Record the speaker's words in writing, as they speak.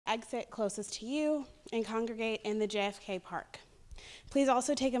exit closest to you and congregate in the JFK Park. Please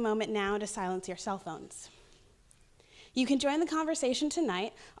also take a moment now to silence your cell phones. You can join the conversation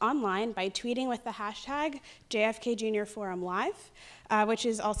tonight online by tweeting with the hashtag JFK Junior Forum Live, which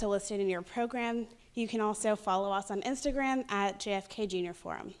is also listed in your program. You can also follow us on Instagram at JFK Junior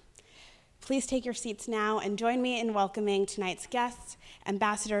Forum. Please take your seats now and join me in welcoming tonight's guests,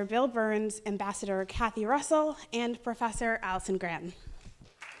 Ambassador Bill Burns, Ambassador Kathy Russell, and Professor Allison Graham.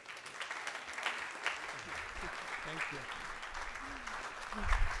 Thank you.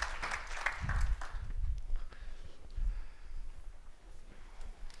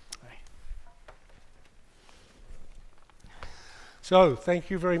 So, thank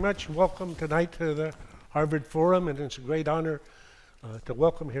you very much. Welcome tonight to the Harvard Forum, and it's a great honor to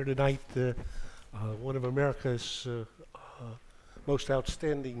welcome here tonight one of America's most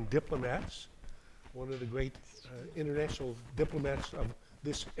outstanding diplomats, one of the great international diplomats of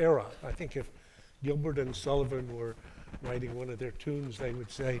this era. I think if Gilbert and Sullivan were writing one of their tunes, they would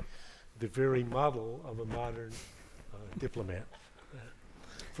say the very model of a modern diplomat.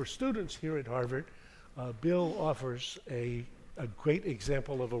 For students here at Harvard, Bill offers a great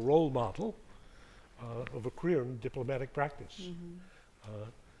example of a role model of a career in diplomatic practice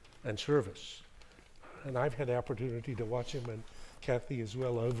and service. And I've had the opportunity to watch him, and Kathy as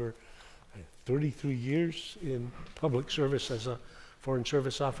well, over 33 years in public service as a foreign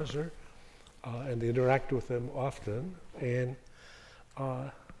service officer, and interact with them often. And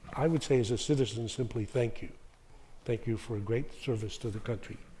I would say as a citizen, simply thank you. Thank you for a great service to the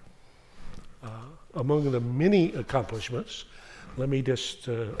country. Among the many accomplishments, let me just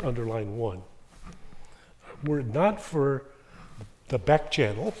underline one. Were it not for the back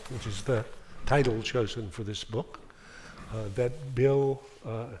channel, which is the title chosen for this book, that Bill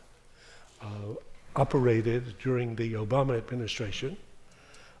operated during the Obama administration,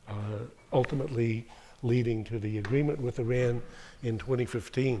 ultimately leading to the agreement with Iran in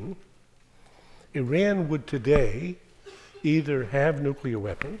 2015, Iran would today either have nuclear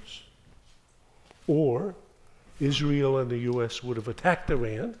weapons, or Israel and the US would have attacked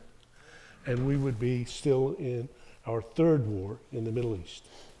Iran, and we would be still in our third war in the Middle East.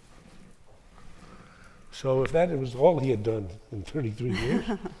 So if that was all he had done in 33 years,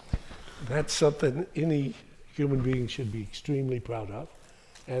 that's something any human being should be extremely proud of.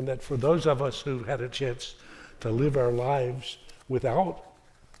 And that for those of us who had a chance to live our lives without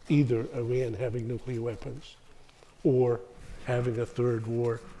either Iran having nuclear weapons or having a third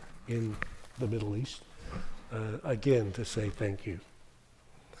war in the Middle East, again, to say thank you.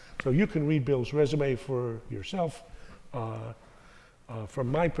 So you can read Bill's resume for yourself. From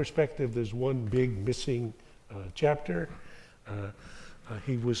my perspective, there's one big missing chapter.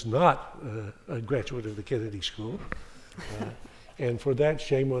 He was not a graduate of the Kennedy School. And for that,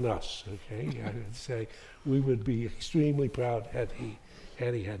 shame on us, okay? I would say we would be extremely proud had he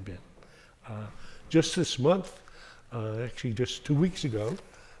had been. Just this month, actually just 2 weeks ago,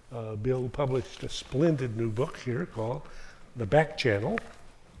 Bill published a splendid new book here called The Back Channel,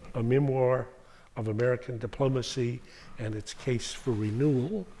 a memoir of American diplomacy and its case for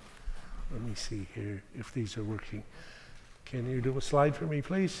renewal. Let me see here if these are working. Can you do a slide for me,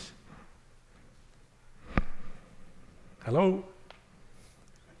 please? Hello?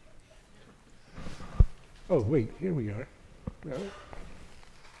 Oh, wait, here we are. No?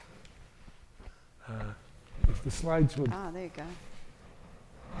 If the slides would... Ah, there you go.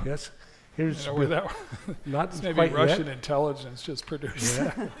 Yes? Here's Without not maybe quite Russian yet. intelligence just produced.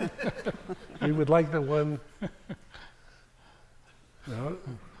 Yeah. We would like the one. No.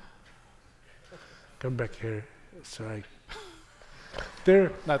 Come back here. Sorry.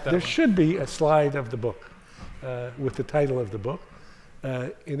 There should be a slide of the book with the title of the book.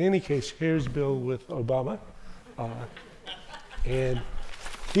 In any case, here's Bill with Obama, and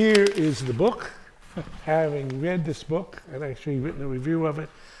here is the book. Having read this book and actually written a review of it,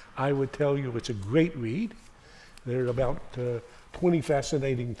 I would tell you it's a great read. There are about 20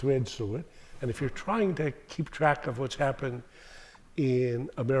 fascinating threads through it. And if you're trying to keep track of what's happened in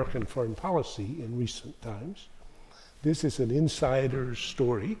American foreign policy in recent times, this is an insider's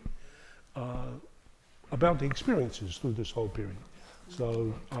story about the experiences through this whole period.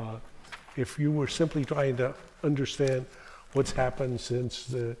 So if you were simply trying to understand what's happened since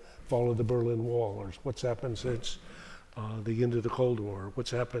the fall of the Berlin Wall, or what's happened since the end of the Cold War,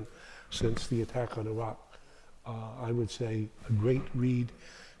 what's happened since the attack on Iraq, I would say a great read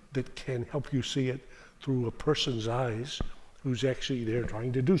that can help you see it through a person's eyes who's actually there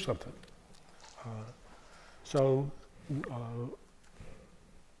trying to do something. So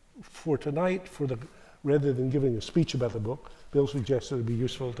for tonight, for rather than giving a speech about the book, Bill suggested it would be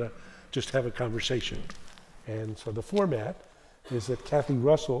useful to just have a conversation. And so the format is that Kathy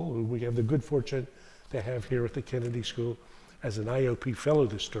Russell, who we have the good fortune to have here at the Kennedy School as an IOP Fellow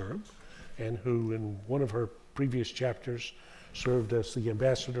this term, and who in one of her previous chapters served as the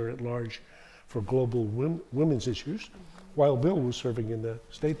ambassador at large for global women's issues, while Bill was serving in the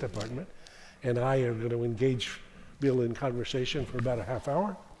State Department. And I am going to engage Bill in conversation for about a half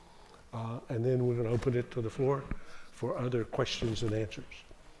hour, and then we're going to open it to the floor for other questions and answers.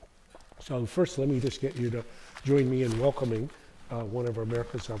 So first, let me just get you to join me in welcoming one of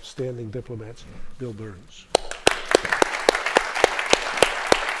America's outstanding diplomats, Bill Burns.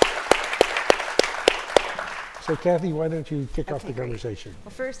 So Kathy, why don't you kick off the conversation?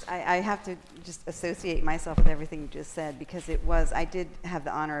 Well, first, I have to just associate myself with everything you just said, because I did have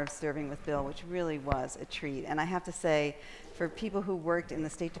the honor of serving with Bill, which really was a treat. And I have to say, for people who worked in the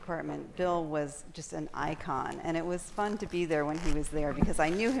State Department, Bill was just an icon. And it was fun to be there when he was there, because I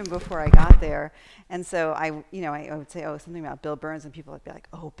knew him before I got there. And so I would say, oh, something about Bill Burns, and people would be like,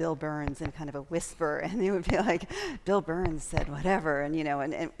 oh, Bill Burns, in kind of a whisper. And they would be like, Bill Burns said whatever. And,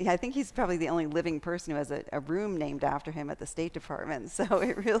 and I think he's probably the only living person who has a room named after him at the State Department. So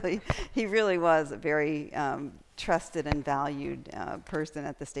he really was a very trusted and valued person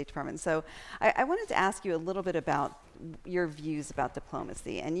at the State Department. So I wanted to ask you a little bit about your views about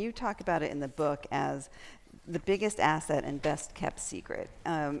diplomacy. And you talk about it in the book as the biggest asset and best kept secret.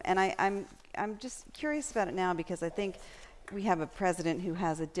 And I'm just curious about it now, because I think we have a president who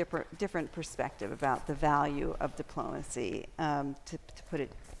has a different perspective about the value of diplomacy, to put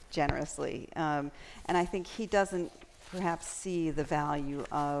it generously. And I think he doesn't perhaps see the value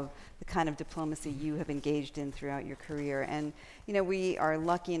of the kind of diplomacy you have engaged in throughout your career. And we are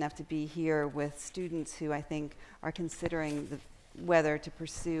lucky enough to be here with students who I think are considering whether to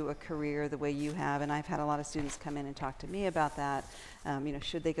pursue a career the way you have. And I've had a lot of students come in and talk to me about that.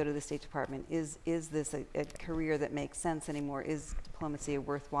 Should they go to the State Department? Is this a career that makes sense anymore? Is diplomacy a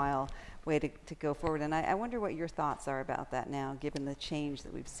worthwhile way to go forward? And I wonder what your thoughts are about that now, given the change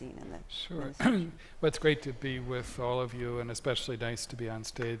that we've seen in the Sure. Well, it's great to be with all of you, and especially nice to be on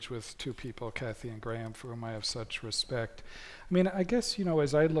stage with two people, Kathy and Graham, for whom I have such respect. I mean, I guess,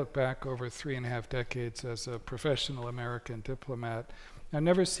 as I look back over 3.5 decades as a professional American diplomat, I've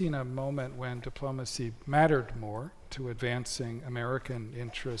never seen a moment when diplomacy mattered more to advancing American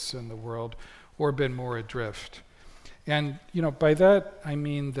interests in the world, or been more adrift. And, by that, I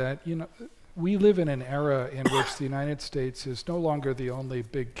mean that, we live in an era in which the United States is no longer the only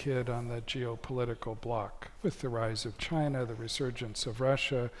big kid on the geopolitical block, with the rise of China, the resurgence of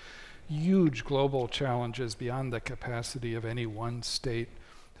Russia, huge global challenges beyond the capacity of any one state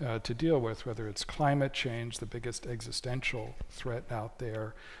to deal with, whether it's climate change, the biggest existential threat out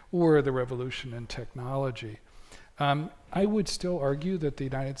there, or the revolution in technology. I would still argue that the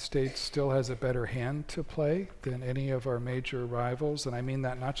United States still has a better hand to play than any of our major rivals, and I mean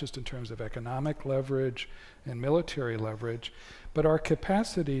that not just in terms of economic leverage and military leverage, but our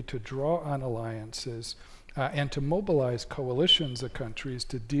capacity to draw on alliances and to mobilize coalitions of countries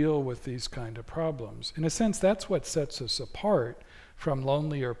to deal with these kind of problems. In a sense, that's what sets us apart from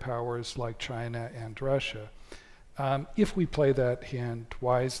lonelier powers like China and Russia, if we play that hand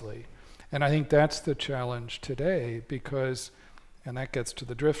wisely. And I think that's the challenge today, because, and that gets to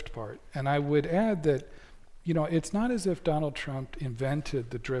the drift part. And I would add that, it's not as if Donald Trump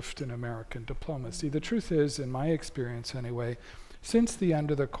invented the drift in American diplomacy. The truth is, in my experience anyway, since the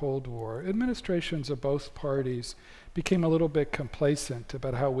end of the Cold War, administrations of both parties became a little bit complacent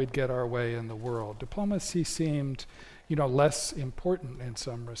about how we'd get our way in the world. Diplomacy seemed, less important in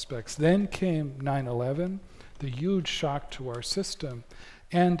some respects. Then came 9/11, the huge shock to our system,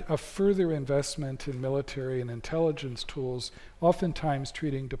 and a further investment in military and intelligence tools, oftentimes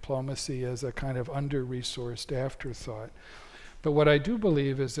treating diplomacy as a kind of under-resourced afterthought. But what I do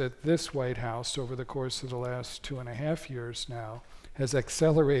believe is that this White House, over the course of the last 2.5 years now, has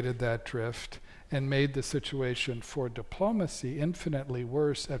accelerated that drift and made the situation for diplomacy infinitely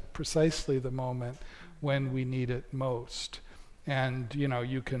worse at precisely the moment when we need it most. And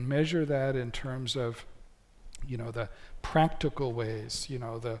you can measure that in terms of the practical ways,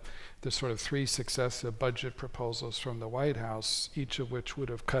 the sort of 3 successive budget proposals from the White House, each of which would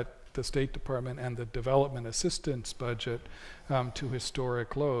have cut the State Department and the development assistance budget to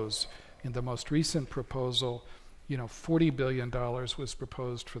historic lows. In the most recent proposal, $40 billion was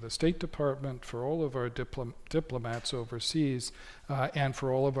proposed for the State Department, for all of our diplomats overseas, and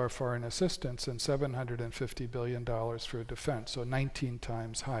for all of our foreign assistance, and $750 billion for defense, so 19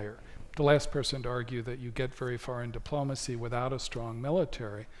 times higher. The last person to argue that you get very far in diplomacy without a strong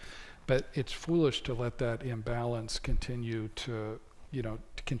military. But it's foolish to let that imbalance continue to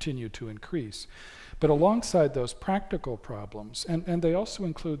increase. But alongside those practical problems, and they also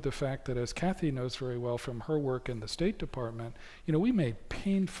include the fact that, as Kathy knows very well from her work in the State Department, we made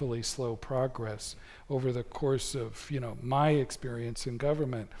painfully slow progress over the course of, my experience in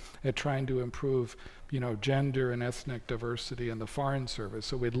government at trying to improve, gender and ethnic diversity in the Foreign Service,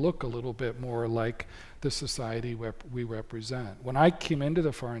 so we'd look a little bit more like the society we represent. When I came into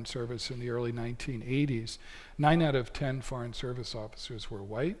the Foreign Service in the early 1980s, 9 out of 10 Foreign Service officers were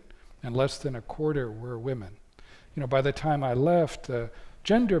white, and less than a quarter were women. By the time I left, the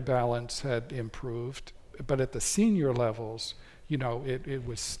gender balance had improved, but at the senior levels, it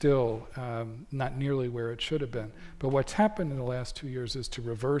was still not nearly where it should have been. But what's happened in the last 2 years is to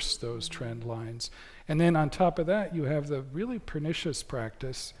reverse those trend lines. And then on top of that, you have the really pernicious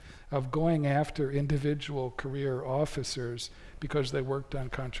practice of going after individual career officers because they worked on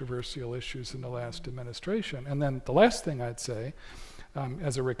controversial issues in the last administration. And then the last thing I'd say,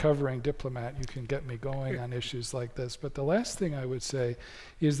 as a recovering diplomat, you can get me going on issues like this. But the last thing I would say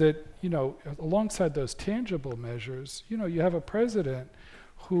is that, alongside those tangible measures, you have a president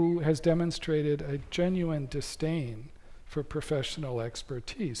who has demonstrated a genuine disdain for professional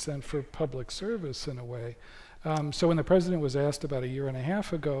expertise and for public service in a way. So when the president was asked about a year and a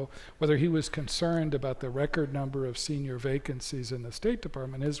half ago whether he was concerned about the record number of senior vacancies in the State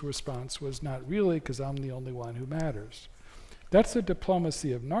Department, his response was, "Not really, because I'm the only one who matters." That's a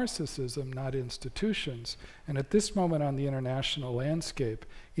diplomacy of narcissism, not institutions. And at this moment on the international landscape,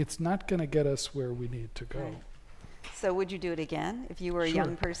 it's not going to get us where we need to go. Right. So would you do it again? If you were a Sure.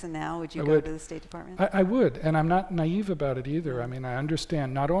 young person now, would you I go would. to the State Department? I would, and I'm not naive about it either. I mean, I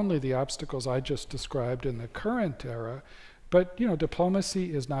understand not only the obstacles I just described in the current era, but,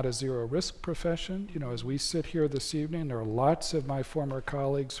 diplomacy is not a zero-risk profession. As we sit here this evening, there are lots of my former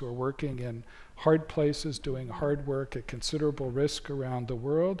colleagues who are working in hard places, doing hard work at considerable risk around the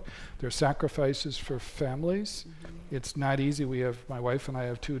world. There are sacrifices for families. Mm-hmm. It's not easy. My wife and I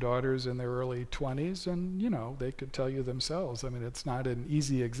have 2 daughters in their early 20s, and, they could tell you themselves. I mean, it's not an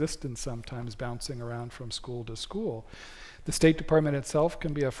easy existence sometimes, bouncing around from school to school. The State Department itself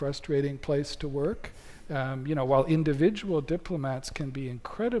can be a frustrating place to work. While individual diplomats can be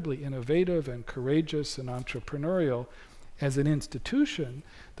incredibly innovative and courageous and entrepreneurial, as an institution,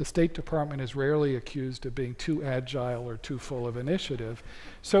 the State Department is rarely accused of being too agile or too full of initiative.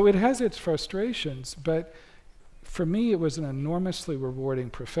 So it has its frustrations, but for me, it was an enormously rewarding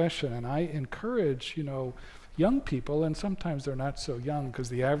profession, and I encourage, young people, and sometimes they're not so young because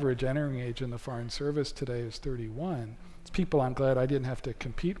the average entering age in the Foreign Service today is 31. It's people I'm glad I didn't have to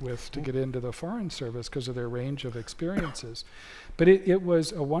compete with to get into the Foreign Service because of their range of experiences. But it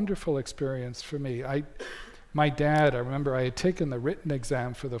was a wonderful experience for me. My dad, I remember I had taken the written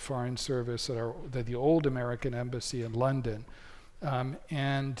exam for the Foreign Service at the old American Embassy in London.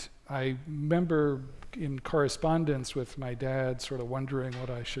 And I remember in correspondence with my dad sort of wondering what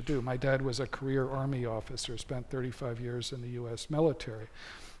I should do. My dad was a career Army officer, spent 35 years in the US military.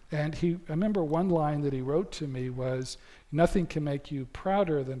 And I remember one line that he wrote to me was, "Nothing can make you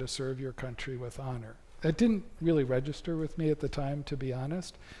prouder than to serve your country with honor." That didn't really register with me at the time, to be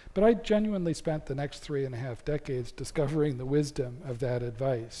honest, but I genuinely spent the next 3.5 decades discovering the wisdom of that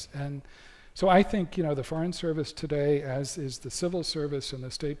advice. And so I think, the Foreign Service today, as is the Civil Service and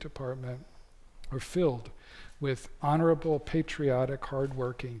the State Department, are filled with honorable, patriotic,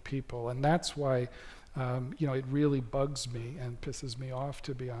 hardworking people. And that's why, it really bugs me and pisses me off,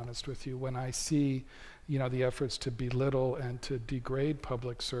 to be honest with you, when I see the efforts to belittle and to degrade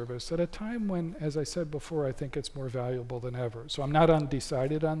public service at a time when, as I said before, I think it's more valuable than ever. So I'm not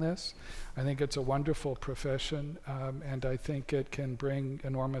undecided on this. I think it's a wonderful profession, and I think it can bring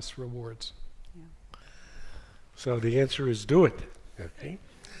enormous rewards. Yeah. So the answer is do it. Okay.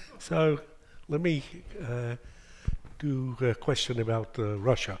 So let me do a question about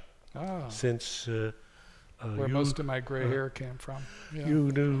Russia. Since where most of my gray hair came from. Yeah.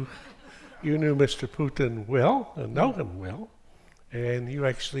 You knew Mr. Putin well, and know him well, and you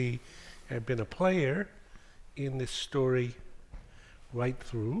actually have been a player in this story right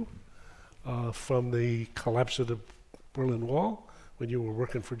through, from the collapse of the Berlin Wall, when you were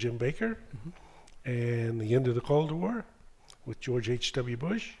working for Jim Baker, and the end of the Cold War with George H.W.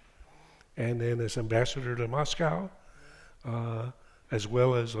 Bush, and then as ambassador to Moscow, as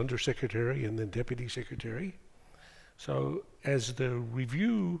well as undersecretary and then deputy secretary. So as the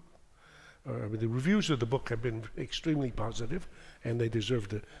reviews of the book have been extremely positive, and they deserve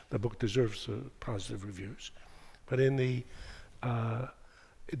the book deserves positive reviews. But in the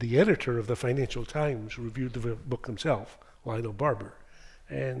editor of the Financial Times reviewed the book himself, Lionel Barber,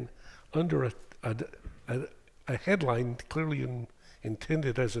 and under a headline clearly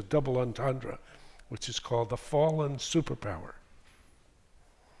intended as a double entendre, which is called The Fallen Superpower.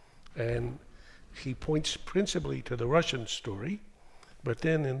 And he points principally to the Russian story, but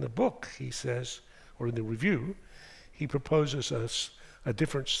then in the book he says, or in the review, he proposes us a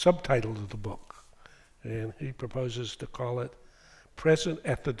different subtitle of the book. And he proposes to call it Present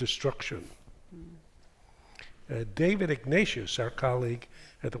at the Destruction. David Ignatius, our colleague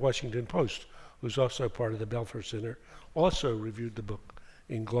at the Washington Post, who's also part of the Belfer Center, also reviewed the book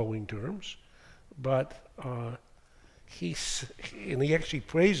in glowing terms, but he actually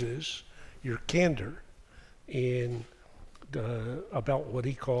praises your candor in about what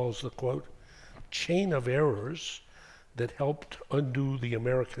he calls the, quote, chain of errors that helped undo the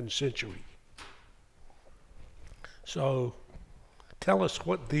American century. So tell us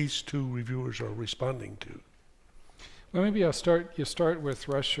what these two reviewers are responding to. Well, maybe you start with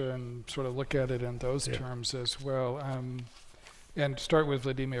Russia and sort of look at it in those terms as well. And start with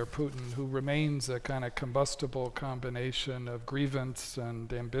Vladimir Putin, who remains a kind of combustible combination of grievance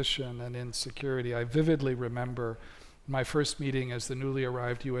and ambition and insecurity. I vividly remember my first meeting as the newly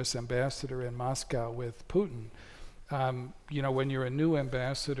arrived U.S. ambassador in Moscow with Putin. When you're a new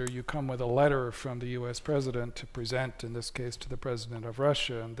ambassador, you come with a letter from the U.S. president to present, in this case, to the president of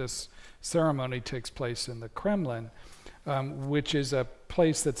Russia. And this ceremony takes place in the Kremlin, which is a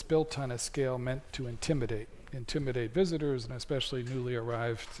place that's built on a scale meant to intimidate visitors and especially newly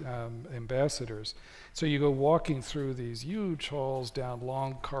arrived ambassadors. So you go walking through these huge halls, down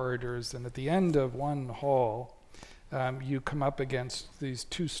long corridors, and at the end of one hall, you come up against these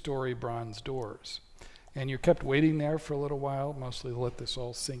 2-story bronze doors. And you're kept waiting there for a little while, mostly to let this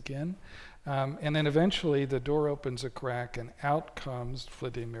all sink in. And then eventually the door opens a crack and out comes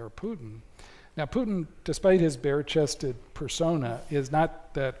Vladimir Putin. Now Putin, despite his bare-chested persona, is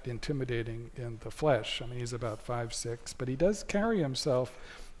not that intimidating in the flesh. I mean, he's about 5'6", but he does carry himself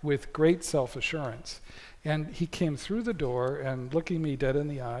with great self-assurance. And he came through the door and looking me dead in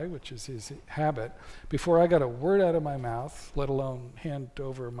the eye, which is his habit, before I got a word out of my mouth, let alone hand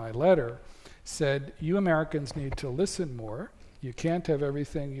over my letter, said, "You Americans need to listen more. You can't have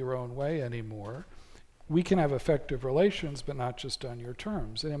everything your own way anymore. We can have effective relations, but not just on your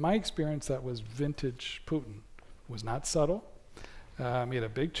terms." And in my experience, that was vintage Putin. Was not subtle. He had a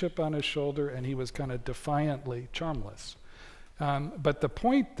big chip on his shoulder, and he was kind of defiantly charmless. But the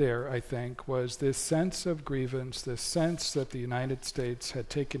point there, I think, was this sense of grievance, this sense that the United States had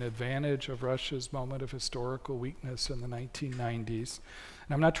taken advantage of Russia's moment of historical weakness in the 1990s.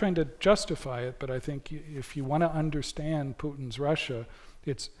 And I'm not trying to justify it, but I think if you want to understand Putin's Russia,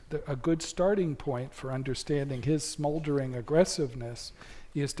 it's a good starting point for understanding his smoldering aggressiveness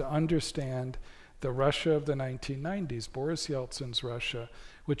is to understand the Russia of the 1990s, Boris Yeltsin's Russia,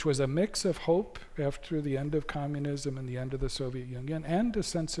 which was a mix of hope after the end of communism and the end of the Soviet Union, and a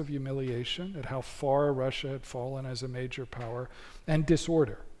sense of humiliation at how far Russia had fallen as a major power, and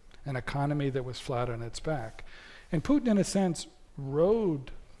disorder, an economy that was flat on its back. And Putin, in a sense,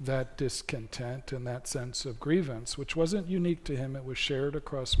 rode that discontent and that sense of grievance, which wasn't unique to him. It was shared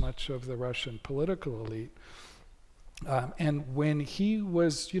across much of the Russian political elite. And when he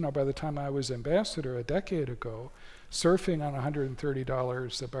was, by the time I was ambassador a decade ago, surfing on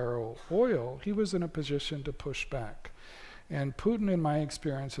 $130 a barrel oil, he was in a position to push back. And Putin, in my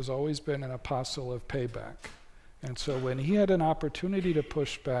experience, has always been an apostle of payback. And so when he had an opportunity to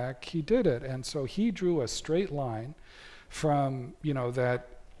push back, he did it. And so he drew a straight line from, that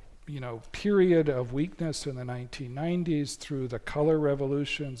period of weakness in the 1990s through the color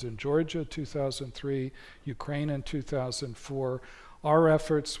revolutions in Georgia 2003, Ukraine in 2004, our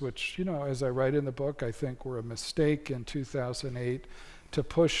efforts, which, as I write in the book, I think were a mistake in 2008, to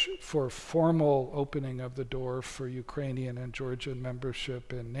push for formal opening of the door for Ukrainian and Georgian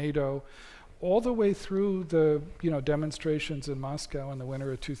membership in NATO, all the way through the demonstrations in Moscow in the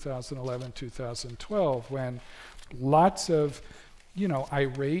winter of 2011, 2012, when lots of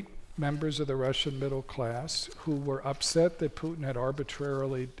irate members of the Russian middle class who were upset that Putin had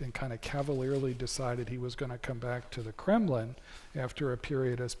arbitrarily and kind of cavalierly decided he was going to come back to the Kremlin after a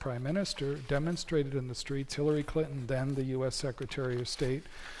period as prime minister, demonstrated in the streets. Hillary Clinton, then the US Secretary of State,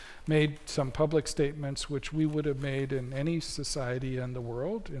 made some public statements which we would have made in any society in the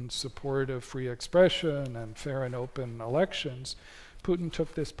world in support of free expression and fair and open elections. Putin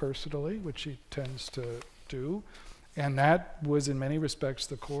took this personally, which he tends to do. And that was in many respects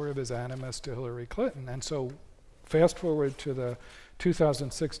the core of his animus to Hillary Clinton. And so fast forward to the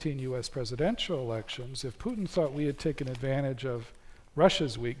 2016 US presidential elections, if Putin thought we had taken advantage of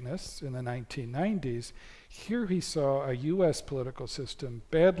Russia's weakness in the 1990s, here he saw a US political system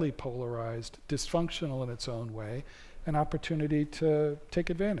badly polarized, dysfunctional in its own way, an opportunity to take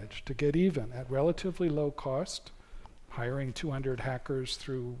advantage, to get even at relatively low cost. Hiring 200 hackers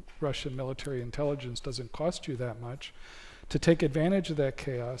through Russian military intelligence doesn't cost you that much, to take advantage of that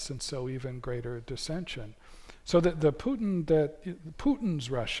chaos and sow even greater dissension. So that Putin's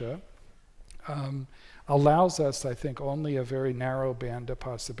Russia allows us, I think, only a very narrow band of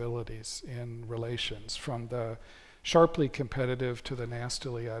possibilities in relations, from the sharply competitive to the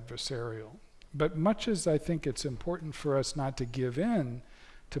nastily adversarial. But much as I think it's important for us not to give in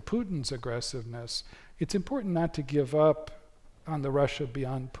to Putin's aggressiveness, it's important not to give up on the Russia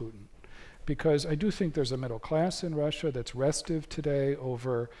beyond Putin. Because I do think there's a middle class in Russia that's restive today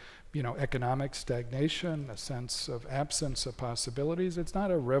over, economic stagnation, a sense of absence of possibilities. It's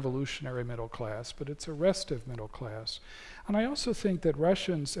not a revolutionary middle class, but it's a restive middle class. And I also think that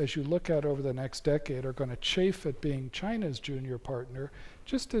Russians, as you look at over the next decade, are going to chafe at being China's junior partner,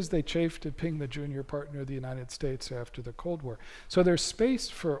 just as they chafed at being the junior partner of the United States after the Cold War. So there's space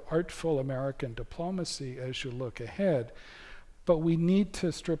for artful American diplomacy as you look ahead. But we need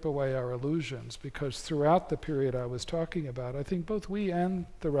to strip away our illusions, because throughout the period I was talking about, I think both we and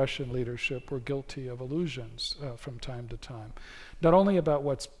the Russian leadership were guilty of illusions from time to time. Not only about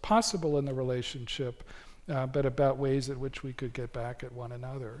what's possible in the relationship, but about ways in which we could get back at one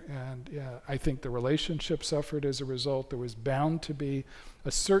another. And I think the relationship suffered as a result. There was bound to be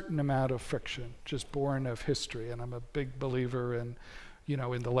a certain amount of friction, just born of history. And I'm a big believer in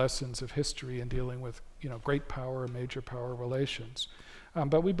the lessons of history in dealing with, great power and major power relations.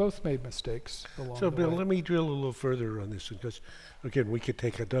 But we both made mistakes along the way. So, Bill, let me drill a little further on this, because, again, we could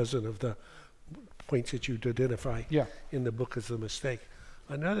take a dozen of the points that you'd identify in the book as a mistake.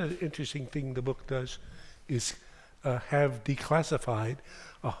 Another interesting thing the book does is have declassified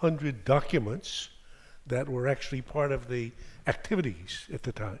 100 documents that were actually part of the activities at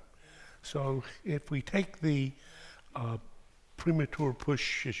the time. So if we take the premature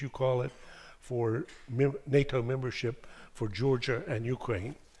push, as you call it, for NATO membership for Georgia and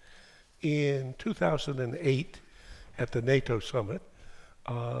Ukraine, in 2008 at the NATO summit,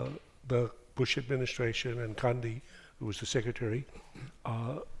 the Bush administration and Condi, who was the secretary,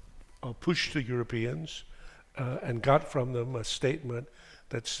 pushed the Europeans and got from them a statement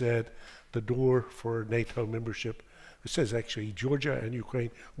that said the door for NATO membership, it says actually Georgia and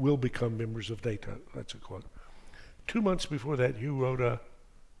Ukraine will become members of NATO. That's a quote. 2 months before that, you wrote a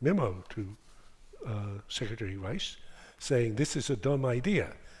memo to Secretary Rice saying this is a dumb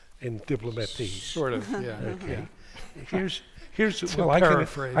in diplomatese. Sort of, yeah. Okay. Yeah. Here's well,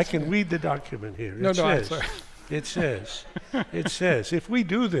 I can read the document here. It says, if we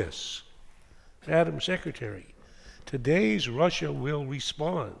do this, Madam Secretary, today's Russia will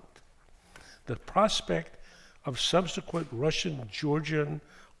respond. The prospect of subsequent Russian-Georgian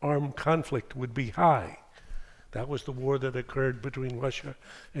armed conflict would be high. That was the war that occurred between Russia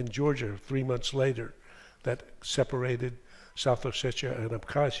and Georgia 3 months later that separated South Ossetia and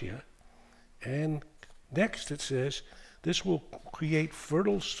Abkhazia. And next it says, this will create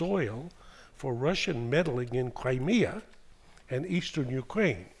fertile soil for Russian meddling in Crimea and eastern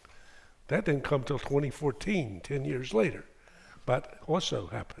Ukraine. That didn't come till 2014, 10 years later, but also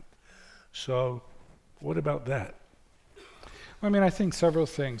happened. So what about that? I mean, I think several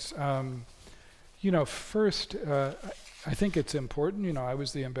things. First, I think it's important. I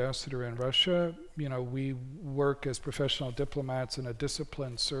was the ambassador in Russia. We work as professional diplomats in a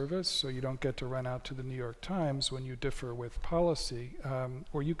disciplined service, so you don't get to run out to the New York Times when you differ with policy,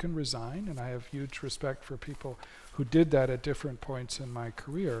 or you can resign, and I have huge respect for people who did that at different points in my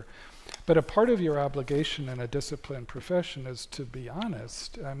career. But a part of your obligation in a disciplined profession is to be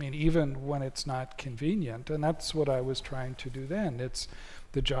honest. I mean, even when it's not convenient, and that's what I was trying to do then. It's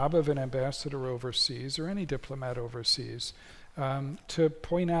the job of an ambassador overseas, or any diplomat overseas, to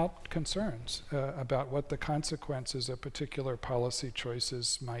point out concerns about what the consequences of particular policy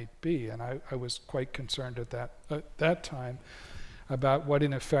choices might be. And I was quite concerned at that time about what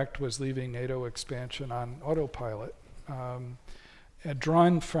in effect was leaving NATO expansion on autopilot.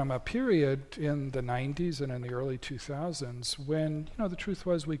 Drawn from a period in the 90s and in the early 2000s when, the truth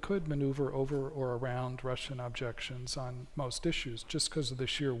was we could maneuver over or around Russian objections on most issues just because of the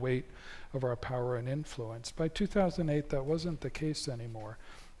sheer weight of our power and influence. By 2008, that wasn't the case anymore.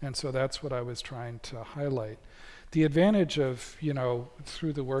 And so that's what I was trying to highlight. The advantage of,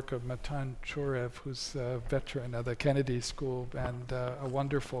 through the work of Matan Chorev, who's a veteran of the Kennedy School and a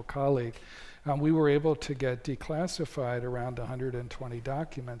wonderful colleague, we were able to get declassified around 120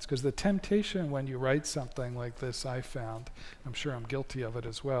 documents, because the temptation when you write something like this, I found, I'm sure I'm guilty of it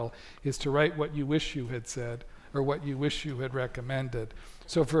as well, is to write what you wish you had said or what you wish you had recommended.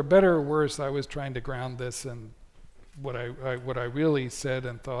 So for better or worse, I was trying to ground this in what I really said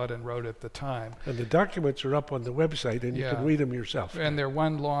and thought and wrote at the time. And the documents are up on the website, and you can read them yourself. And they're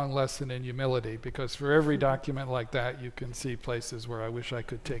one long lesson in humility, because for every document like that, you can see places where I wish I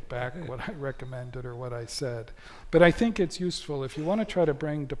could take back what I recommended or what I said. But I think it's useful if you want to try to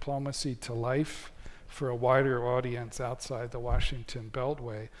bring diplomacy to life for a wider audience outside the Washington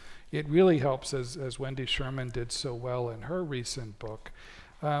Beltway. It really helps, as Wendy Sherman did so well in her recent book,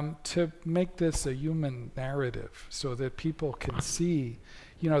 to make this a human narrative so that people can see,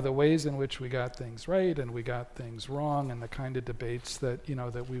 the ways in which we got things right and we got things wrong, and the kind of debates that,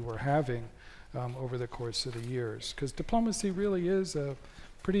 that we were having over the course of the years. Because diplomacy really is a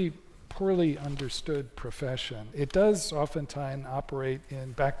pretty poorly understood profession. It does oftentimes operate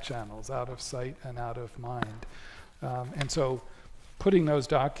in back channels, out of sight and out of mind. And so putting those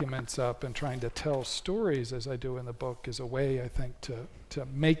documents up and trying to tell stories, as I do in the book, is a way, I think, to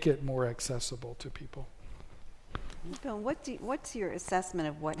make it more accessible to people. Bill, what's your assessment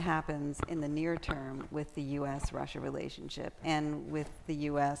of what happens in the near term with the U.S.-Russia relationship and with the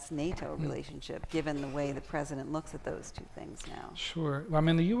U.S.-NATO relationship, given the way the president looks at those two things now? Sure. Well,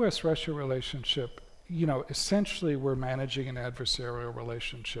 the U.S.-Russia relationship, essentially we're managing an adversarial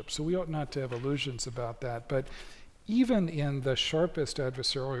relationship, so we ought not to have illusions about that. But even in the sharpest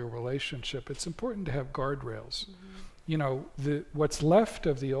adversarial relationship, it's important to have guardrails. What's left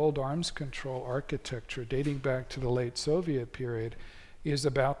of the old arms control architecture dating back to the late Soviet period is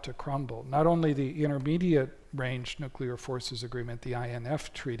about to crumble. Not only the Intermediate Range Nuclear Forces Agreement, the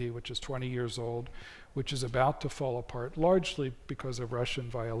INF Treaty, which is 20 years old, which is about to fall apart, largely because of Russian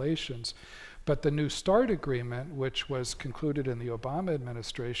violations, but the New START agreement, which was concluded in the Obama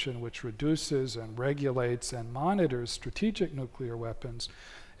administration, which reduces and regulates and monitors strategic nuclear weapons,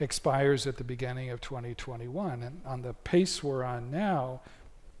 expires at the beginning of 2021. And on the pace we're on now,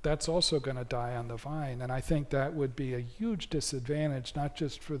 that's also going to die on the vine. And I think that would be a huge disadvantage, not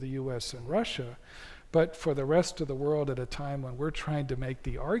just for the US and Russia, but for the rest of the world at a time when we're trying to make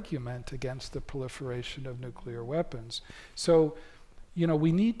the argument against the proliferation of nuclear weapons. So,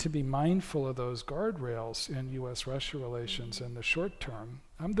 we need to be mindful of those guardrails in US-Russia relations in the short term.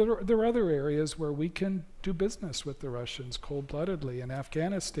 There are other areas where we can do business with the Russians cold-bloodedly. In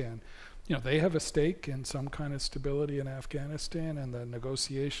Afghanistan, they have a stake in some kind of stability in Afghanistan and the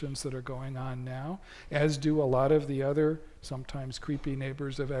negotiations that are going on now, as do a lot of the other sometimes creepy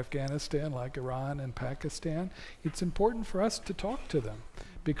neighbors of Afghanistan, like Iran and Pakistan. It's important for us to talk to them,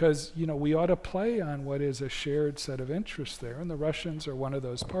 because we ought to play on what is a shared set of interests there, and the Russians are one of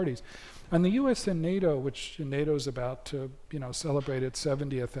those parties. And the U.S. and NATO, which NATO is about to celebrate its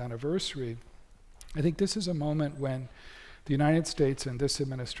 70th anniversary, I think this is a moment when the United States and this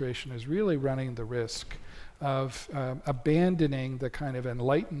administration is really running the risk of abandoning the kind of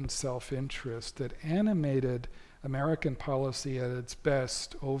enlightened self-interest that animated American policy at its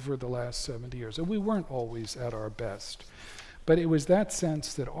best over the last 70 years. And we weren't always at our best. But it was that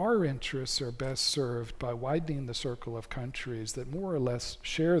sense that our interests are best served by widening the circle of countries that more or less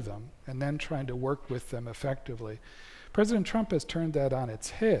share them, and then trying to work with them effectively. President Trump has turned that on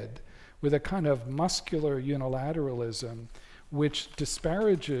its head with a kind of muscular unilateralism which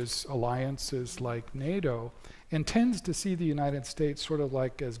disparages alliances like NATO and tends to see the United States sort of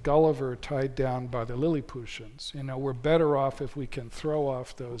like as Gulliver tied down by the Lilliputians. We're better off if we can throw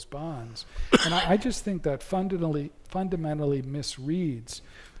off those bonds. And I just think that fundamentally misreads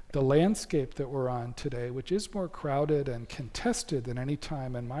the landscape that we're on today, which is more crowded and contested than any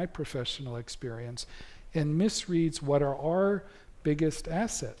time in my professional experience, and misreads what are our biggest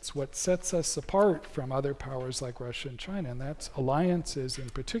assets, what sets us apart from other powers like Russia and China, and that's alliances, in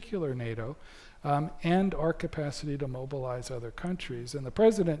particular NATO, and our capacity to mobilize other countries. And the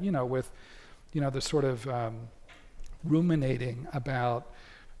president, with the sort of ruminating about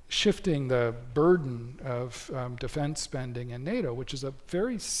shifting the burden of defense spending in NATO, which is a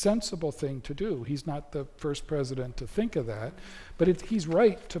very sensible thing to do. He's not the first president to think of that, but he's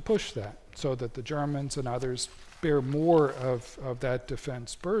right to push that so that the Germans and others bear more of that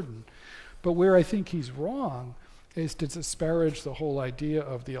defense burden. But where I think he's wrong is to disparage the whole idea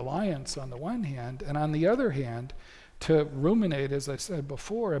of the alliance on the one hand, and on the other hand, to ruminate, as I said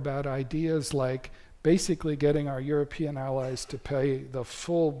before, about ideas like basically getting our European allies to pay the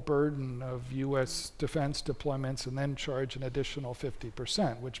full burden of US defense deployments and then charge an additional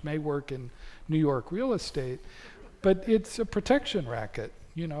 50%, which may work in New York real estate, but it's a protection racket,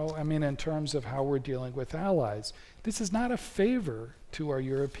 in terms of how we're dealing with allies. This is not a favor to our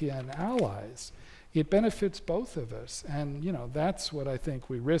European allies. It benefits both of us, and that's what I think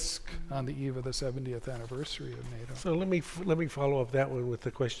we risk on the eve of the 70th anniversary of NATO. So let me follow up that one with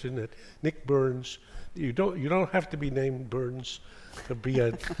the question that Nick Burns. You don't have to be named Burns to be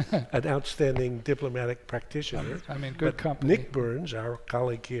an outstanding diplomatic practitioner. Good company. Nick Burns, our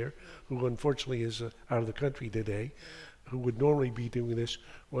colleague here, who unfortunately is out of the country today, who would normally be doing this,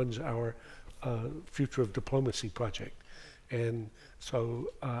 runs our Future of Diplomacy project. And so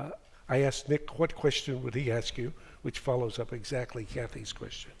I asked Nick, what question would he ask you, which follows up exactly Kathy's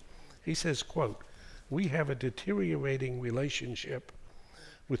question. He says, quote, "We have a deteriorating relationship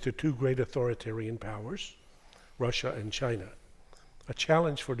with the two great authoritarian powers, Russia and China. A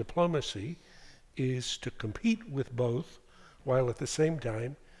challenge for diplomacy is to compete with both while at the same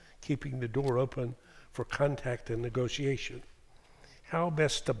time keeping the door open for contact and negotiation. How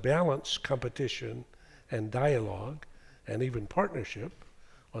best to balance competition and dialogue and even partnership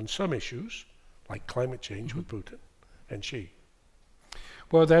on some issues, like climate change with Putin and Xi?"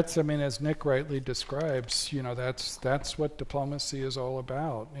 Well, that's, as Nick rightly describes, that's what diplomacy is all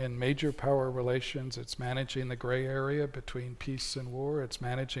about. In major power relations, it's managing the gray area between peace and war. It's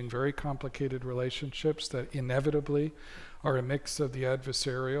managing very complicated relationships that inevitably are a mix of the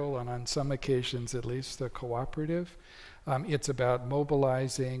adversarial and, on some occasions at least, the cooperative. It's about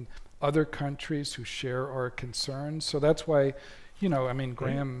mobilizing other countries who share our concerns. So that's why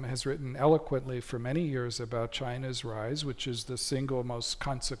Graham has written eloquently for many years about China's rise, which is the single most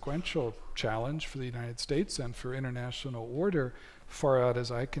consequential challenge for the United States and for international order far out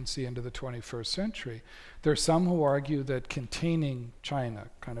as I can see into the 21st century. There are some who argue that containing China,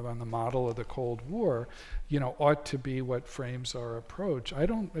 kind of on the model of the Cold War, ought to be what frames our approach. I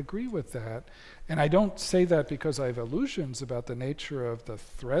don't agree with that. And I don't say that because I have illusions about the nature of the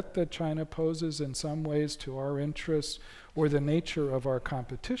threat that China poses in some ways to our interests or the nature of our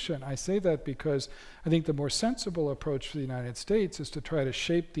competition. I say that because I think the more sensible approach for the United States is to try to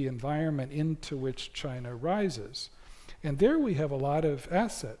shape the environment into which China rises. And there we have a lot of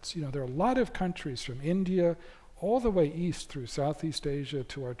assets. There are a lot of countries from India all the way east through Southeast Asia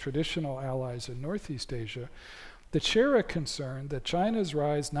to our traditional allies in Northeast Asia that share a concern that China's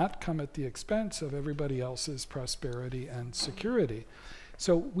rise not come at the expense of everybody else's prosperity and security.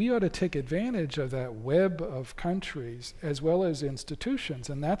 So we ought to take advantage of that web of countries as well as institutions,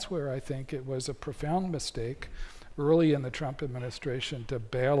 and that's where I think it was a profound mistake early in the Trump administration to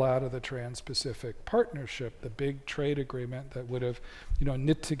bail out of the Trans-Pacific Partnership, the big trade agreement that would have,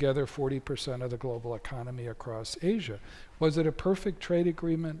 knit together 40% of the global economy across Asia. Was it a perfect trade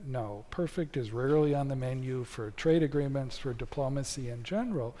agreement? No. Perfect is rarely on the menu for trade agreements, for diplomacy in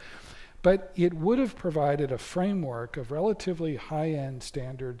general. But it would have provided a framework of relatively high-end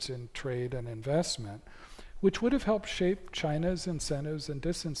standards in trade and investment, which would have helped shape China's incentives and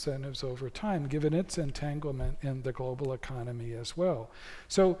disincentives over time, given its entanglement in the global economy as well.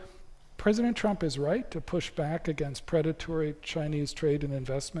 So President Trump is right to push back against predatory Chinese trade and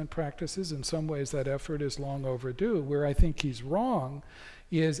investment practices. In some ways, that effort is long overdue. Where I think he's wrong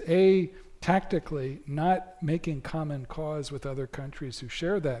is tactically not making common cause with other countries who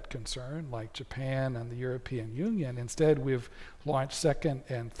share that concern, like Japan and the European Union. Instead, we've launched second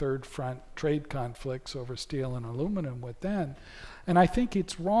and third front trade conflicts over steel and aluminum with them. And I think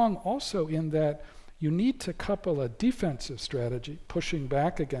it's wrong also in that you need to couple a defensive strategy, pushing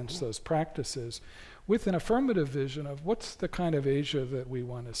back against those practices, with an affirmative vision of what's the kind of Asia that we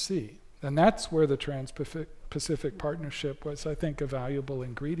want to see. And that's where the Trans-Pacific Partnership was, I think, a valuable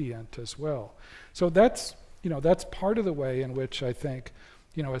ingredient as well. So that's part of the way in which I think,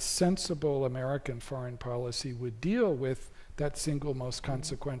 a sensible American foreign policy would deal with that single most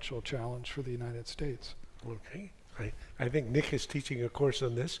consequential challenge for the United States. Okay. I think Nick is teaching a course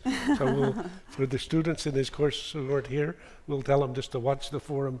on this. So for the students in this course who aren't here, we'll tell them just to watch the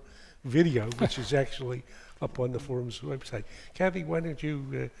forum video, which is actually up on the forum's website. Kathy, why don't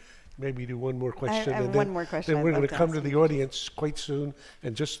you maybe do one more question? I have one more question. Then we're going to come to the audience quite soon.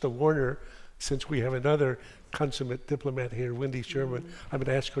 And just to warn her, since we have another consummate diplomat here, Wendy Sherman, I'm going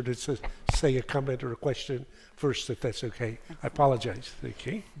to ask her to say a comment or a question first, if that's okay. I apologize.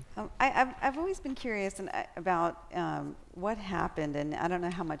 Okay. I've always been curious about what happened, and I don't know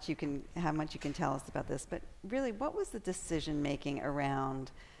how much you can tell us about this, but really, what was the decision making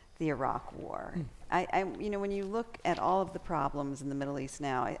around the Iraq War. When you look at all of the problems in the Middle East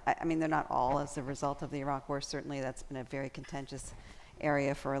now, I mean, they're not all as a result of the Iraq War. Certainly that's been a very contentious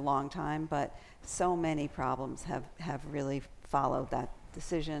area for a long time, but so many problems have really followed that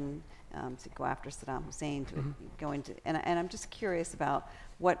decision to go after Saddam Hussein, to go into, and I'm just curious about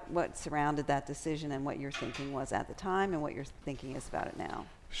what surrounded that decision and what your thinking was at the time and what your thinking is about it now.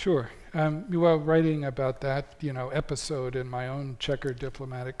 Sure. Well, writing about that, episode in my own checkered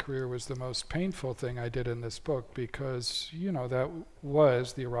diplomatic career was the most painful thing I did in this book because, that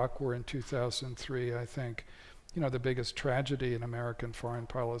was the Iraq War in 2003, I think, the biggest tragedy in American foreign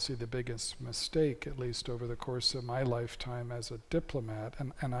policy, the biggest mistake, at least over the course of my lifetime as a diplomat.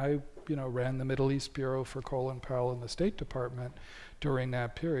 And I, ran the Middle East Bureau for Colin Powell in the State Department during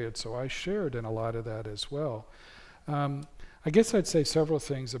that period, so I shared in a lot of that as well. I guess I'd say several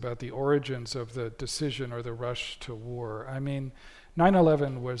things about the origins of the decision or the rush to war. I mean,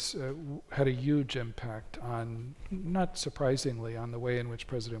 9/11 had a huge impact on, not surprisingly, on the way in which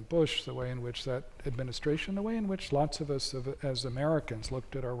President Bush, the way in which that administration, the way in which lots of us as Americans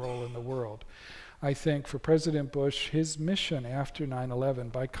looked at our role in the world. I think for President Bush, his mission after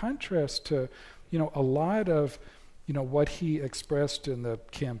 9/11, by contrast to, a lot of what he expressed in the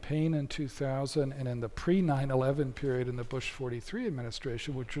campaign in 2000 and in the pre-9/11 period in the Bush 43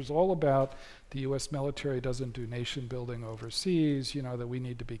 administration, which was all about the U.S. military doesn't do nation building overseas, that we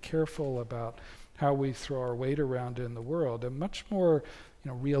need to be careful about how we throw our weight around in the world, a much more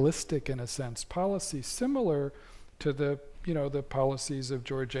realistic, in a sense, policy similar to the policies of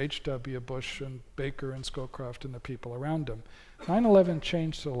George H.W. Bush and Baker and Scowcroft and the people around him. 9/11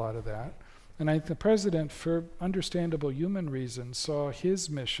 changed a lot of that. And I think the president, for understandable human reasons, saw his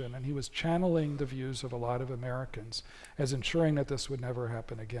mission, and he was channeling the views of a lot of Americans as ensuring that this would never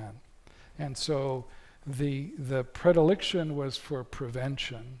happen again. And so the predilection was for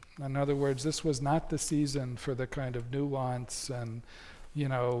prevention. In other words, this was not the season for the kind of nuance and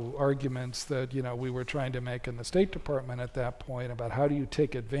arguments that we were trying to make in the State Department at that point about how do you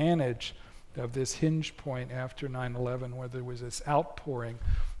take advantage of this hinge point after 9/11 where there was this outpouring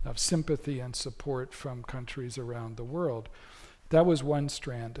of sympathy and support from countries around the world. That was one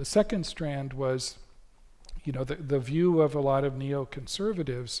strand. A second strand was, the view of a lot of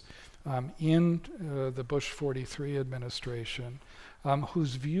neoconservatives in the Bush 43 administration,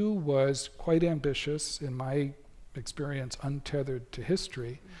 whose view was quite ambitious, in my experience, untethered to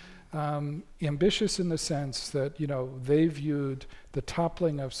history. Ambitious in the sense that, they viewed the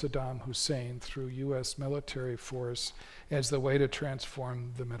toppling of Saddam Hussein through U.S. military force as the way to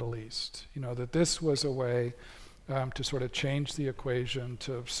transform the Middle East. That this was a way to sort of change the equation,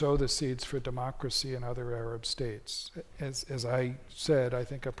 to sow the seeds for democracy in other Arab states. As I said, I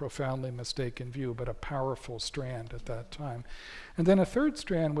think a profoundly mistaken view, but a powerful strand at that time. And then a third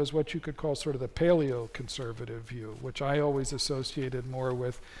strand was what you could call sort of the paleo-conservative view, which I always associated more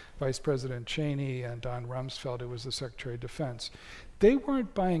with Vice President Cheney and Don Rumsfeld, who was the Secretary of Defense. They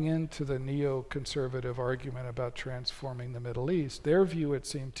weren't buying into the neoconservative argument about transforming the Middle East. Their view, it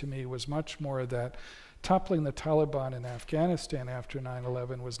seemed to me, was much more that toppling the Taliban in Afghanistan after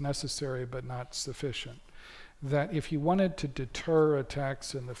 9/11 was necessary but not sufficient. That if you wanted to deter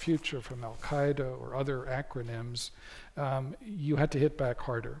attacks in the future from Al-Qaeda or other acronyms, you had to hit back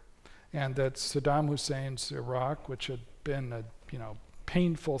harder. And that Saddam Hussein's Iraq, which had been a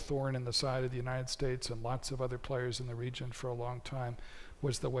painful thorn in the side of the United States and lots of other players in the region for a long time,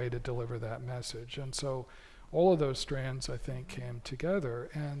 was the way to deliver that message. And so all of those strands, I think, came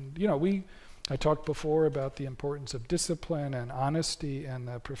together. And I talked before about the importance of discipline and honesty in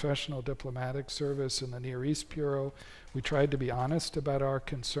the professional diplomatic service in the Near East Bureau. We tried to be honest about our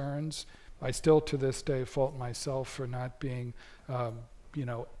concerns. I still, to this day, fault myself for not being,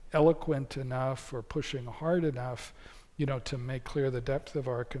 eloquent enough or pushing hard enough, to make clear the depth of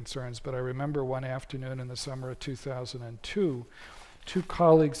our concerns. But I remember one afternoon in the summer of 2002, two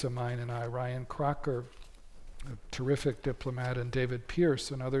colleagues of mine and I, Ryan Crocker, a terrific diplomat, and David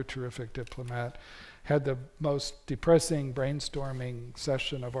Pierce, another terrific diplomat, had the most depressing brainstorming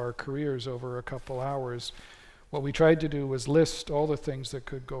session of our careers over a couple hours. What we tried to do was list all the things that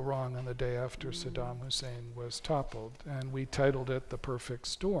could go wrong on the day after Saddam Hussein was toppled, and we titled it The Perfect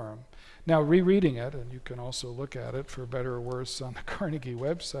Storm. Now, rereading it, and you can also look at it for better or worse on the Carnegie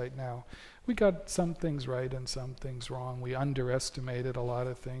website now, we got some things right and some things wrong. We underestimated a lot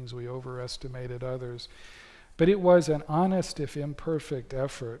of things, we overestimated others. But it was an honest, if imperfect,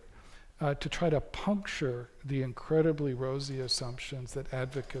 effort to try to puncture the incredibly rosy assumptions that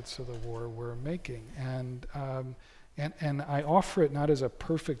advocates of the war were making. And And I offer it not as a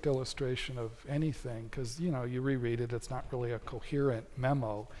perfect illustration of anything, because you reread it, it's not really a coherent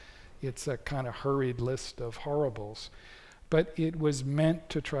memo. It's a kind of hurried list of horribles. But it was meant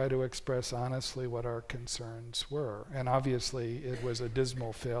to try to express honestly what our concerns were. And obviously it was a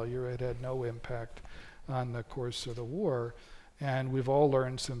dismal failure. It had no impact on the course of the war. And we've all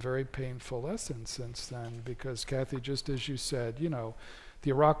learned some very painful lessons since then, because Kathy, just as you said, the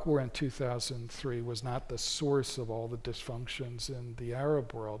Iraq War in 2003 was not the source of all the dysfunctions in the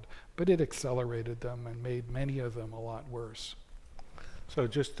Arab world, but it accelerated them and made many of them a lot worse. So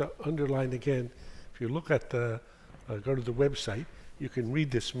just to underline again, if you look at go to the website, you can read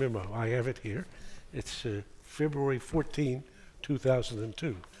this memo. I have it here. It's February 14,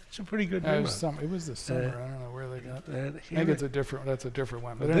 2002. It's a pretty good memo. It was the summer. I don't know where they got that. And Maybe that's a different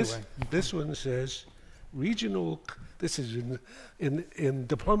one. But this, anyway. this one says, this is in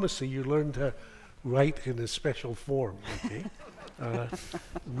diplomacy, you learn to write in a special form, okay?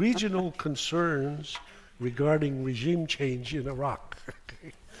 Regional concerns regarding regime change in Iraq.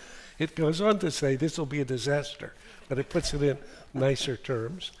 Okay? It goes on to say this will be a disaster, but it puts it in nicer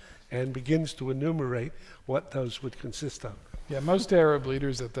terms and begins to enumerate what those would consist of. Yeah, most Arab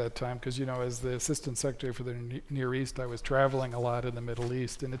leaders at that time, because as the Assistant Secretary for the Near East, I was traveling a lot in the Middle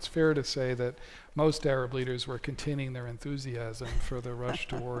East, and it's fair to say that most Arab leaders were containing their enthusiasm for the rush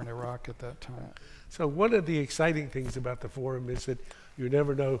to war in Iraq at that time. So one of the exciting things about the forum is that you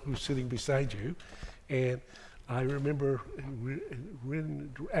never know who's sitting beside you. And I remember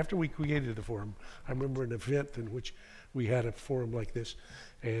after we created the forum, I remember an event in which we had a forum like this,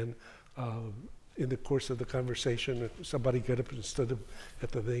 and in the course of the conversation, somebody got up and stood up at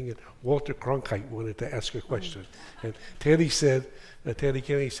the thing, and Walter Cronkite wanted to ask a question. And Teddy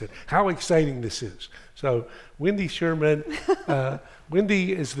Kennedy said, how exciting this is. So Wendy Sherman,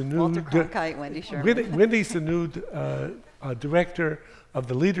 Wendy is the new... Walter Cronkite, Wendy Sherman. Wendy's the new director of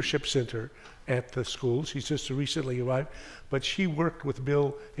the Leadership Center at the school. She's just recently arrived, but she worked with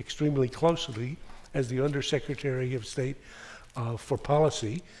Bill extremely closely as the Undersecretary of State for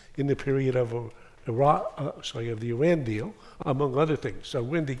Policy in the period of the Iran deal, among other things. So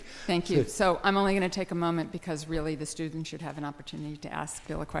Wendy. Thank you. So I'm only going to take a moment because really the students should have an opportunity to ask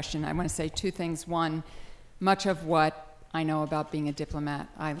Bill a question. I want to say two things. One, much of what I know about being a diplomat,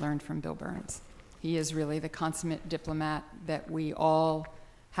 I learned from Bill Burns. He is really the consummate diplomat that we all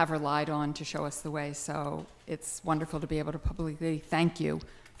have relied on to show us the way. So it's wonderful to be able to publicly thank you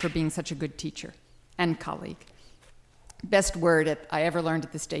for being such a good teacher and colleague. Best word I ever learned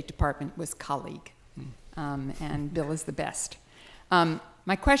at the State Department was colleague, and Bill is the best.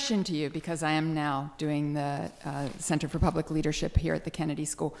 My question to you, because I am now doing the Center for Public Leadership here at the Kennedy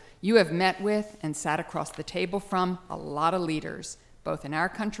School, you have met with and sat across the table from a lot of leaders, both in our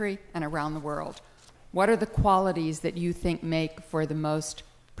country and around the world. What are the qualities that you think make for the most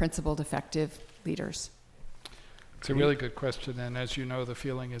principled, effective leaders? It's a really good question, and as you know, the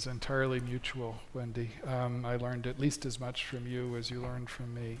feeling is entirely mutual, Wendy. I learned at least as much from you as you learned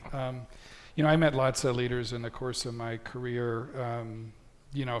from me. I met lots of leaders in the course of my career,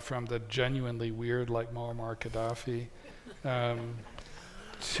 from the genuinely weird, like Muammar Gaddafi,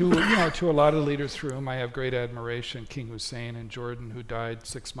 to a lot of leaders for whom I have great admiration, King Hussein in Jordan, who died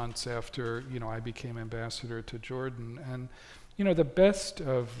 6 months after, I became ambassador to Jordan. And the best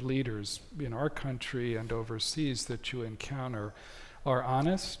of leaders in our country and overseas that you encounter are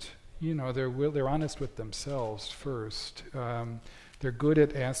honest. They're honest with themselves first. They're good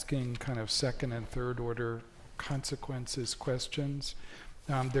at asking kind of second and third order consequences questions.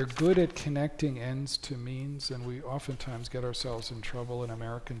 They're good at connecting ends to means, and we oftentimes get ourselves in trouble in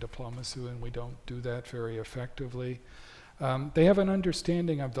American diplomacy when we don't do that very effectively. They have an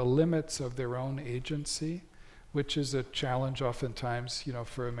understanding of the limits of their own agency, which is a challenge oftentimes,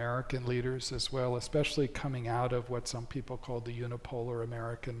 for American leaders as well, especially coming out of what some people call the unipolar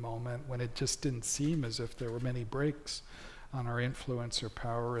American moment, when it just didn't seem as if there were many brakes on our influence or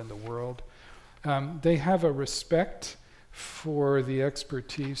power in the world. They have a respect for the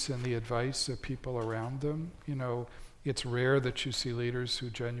expertise and the advice of people around them. It's rare that you see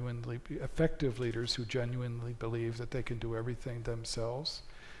effective leaders who genuinely believe that they can do everything themselves.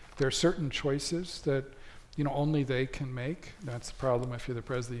 There are certain choices that only they can make. That's the problem if you're the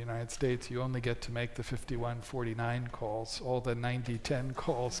President of the United States. You only get to make the 51-49 calls. All the 90-10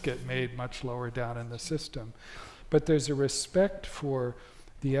 calls get made much lower down in the system. But there's a respect for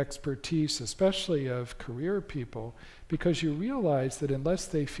the expertise, especially of career people, because you realize that unless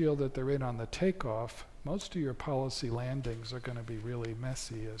they feel that they're in on the takeoff, most of your policy landings are going to be really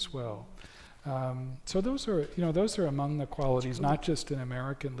messy as well. So those are among the qualities, not just in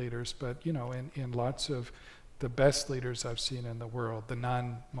American leaders, but in lots of the best leaders I've seen in the world, the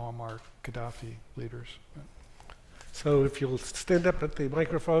non-Muammar Gaddafi leaders. So if you'll stand up at the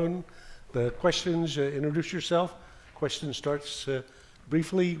microphone, the questions, introduce yourself. Question starts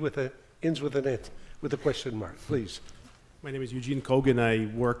briefly ends with with a question mark, please. My name is Eugene Kogan.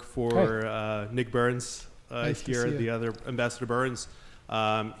 I work for Nick Burns Nice to here, see the you. other Ambassador Burns.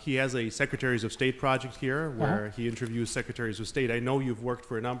 He has a Secretaries of State project here where he interviews Secretaries of State. I know you've worked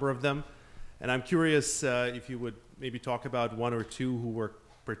for a number of them, and I'm curious if you would maybe talk about one or two who were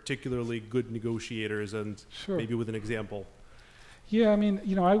particularly good negotiators and Sure. maybe with an example. Yeah, I mean,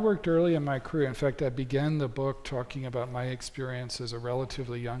 I worked early in my career. In fact, I began the book talking about my experience as a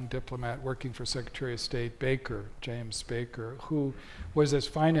relatively young diplomat working for Secretary of State Baker, James Baker, who was as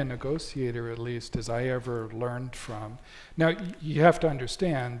fine a negotiator, at least, as I ever learned from. Now, you have to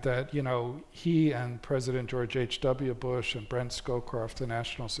understand that, he and President George H.W. Bush and Brent Scowcroft, the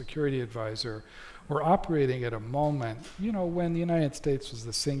National Security Advisor, were operating at a moment, when the United States was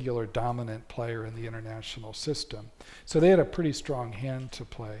the singular dominant player in the international system. So they had a pretty strong hand to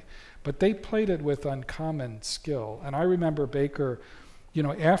play. But they played it with uncommon skill. And I remember Baker,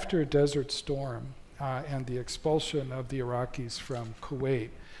 after Desert Storm and the expulsion of the Iraqis from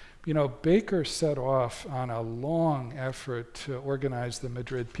Kuwait, Baker set off on a long effort to organize the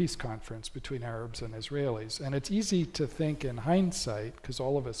Madrid Peace Conference between Arabs and Israelis. And it's easy to think in hindsight, because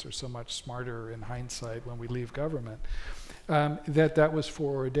all of us are so much smarter in hindsight when we leave government, that was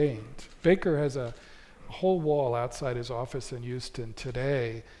foreordained. Baker has a whole wall outside his office in Houston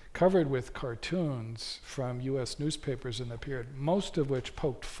today covered with cartoons from U.S. newspapers in the period, most of which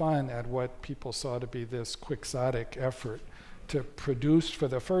poked fun at what people saw to be this quixotic effort to produce for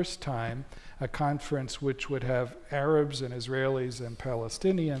the first time a conference which would have Arabs and Israelis and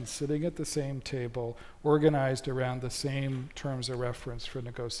Palestinians sitting at the same table, organized around the same terms of reference for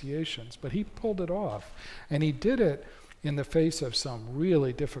negotiations. But he pulled it off, and he did it in the face of some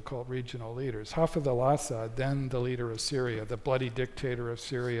really difficult regional leaders. Hafez al-Assad, then the leader of Syria, the bloody dictator of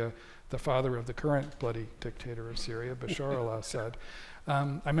Syria, the father of the current bloody dictator of Syria, Bashar al-Assad.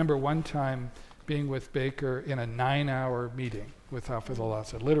 I remember one time being with Baker in a 9-hour meeting with Hafez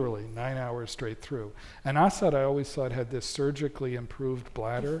al-Assad, literally 9 hours straight through. And Assad, I always thought, had this surgically improved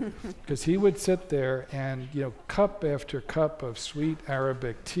bladder, because he would sit there and, cup after cup of sweet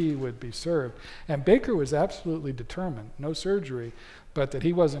Arabic tea would be served. And Baker was absolutely determined, no surgery, but that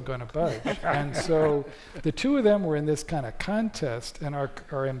he wasn't going to budge. And so the two of them were in this kind of contest, and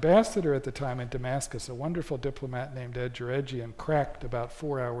our ambassador at the time in Damascus, a wonderful diplomat named Ed Jerejian, cracked about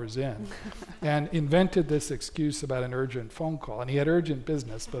 4 hours in and invented this excuse about an urgent phone call. And he had urgent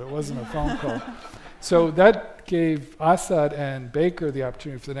business, but it wasn't a phone call. So that gave Assad and Baker the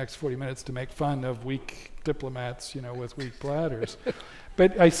opportunity for the next 40 minutes to make fun of weak diplomats, with weak bladders.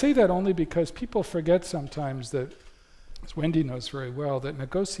 But I say that only because people forget sometimes that, as Wendy knows very well, that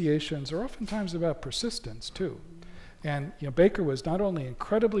negotiations are oftentimes about persistence too. And Baker was not only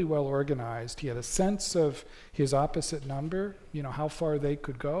incredibly well organized, he had a sense of his opposite number, how far they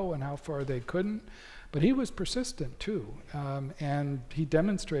could go and how far they couldn't, but he was persistent too. And he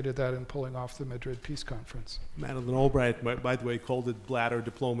demonstrated that in pulling off the Madrid Peace Conference. Madeleine Albright, by the way, called it bladder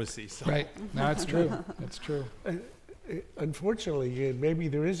diplomacy. So. Right, no, it's true, it's true. Unfortunately, maybe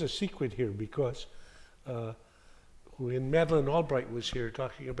there is a secret here, because when Madeleine Albright was here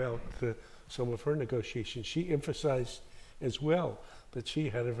talking about some of her negotiations, she emphasized as well that she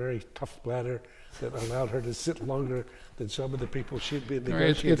had a very tough bladder that allowed her to sit longer than some of the people she'd been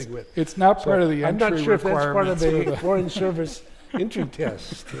negotiating with. It's not part of the I'm entry not sure if that's part of requirements the Foreign Service entry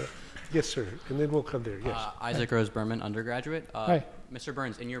test. Yes, sir. And then we'll come there. Yes. Isaac Rose Berman, undergraduate. Hi. Mr.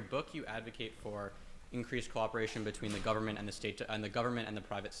 Burns, in your book, you advocate for increased cooperation between the government and the state and the government and the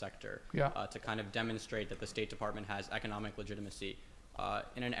private sector to kind of demonstrate that the State Department has economic legitimacy.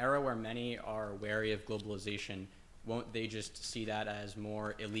 In an era where many are wary of globalization, won't they just see that as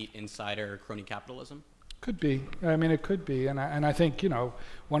more elite insider crony capitalism? Could be. I mean, it could be. And I think,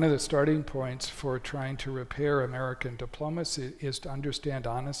 one of the starting points for trying to repair American diplomacy is to understand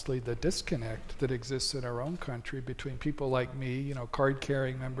honestly the disconnect that exists in our own country between people like me,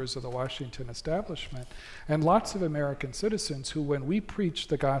 card-carrying members of the Washington establishment, and lots of American citizens who, when we preach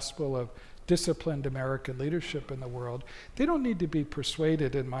the gospel of disciplined American leadership in the world, they don't need to be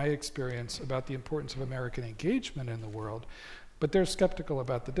persuaded, in my experience, about the importance of American engagement in the world, but they're skeptical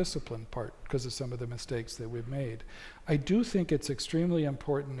about the discipline part because of some of the mistakes that we've made. I do think it's extremely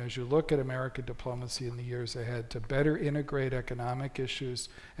important, as you look at American diplomacy in the years ahead, to better integrate economic issues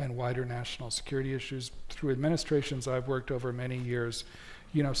and wider national security issues. Through administrations I've worked over many years,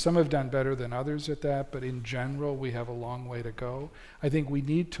 some have done better than others at that, but in general, we have a long way to go. I think we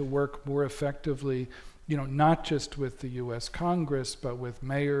need to work more effectively not just with the U.S. Congress, but with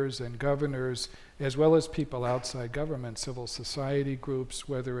mayors and governors, as well as people outside government, civil society groups,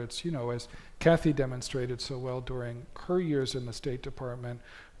 whether it's, as Kathy demonstrated so well during her years in the State Department,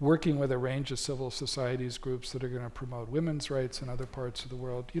 working with a range of civil societies groups that are going to promote women's rights in other parts of the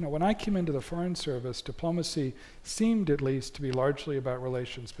world. When I came into the Foreign Service, diplomacy seemed at least to be largely about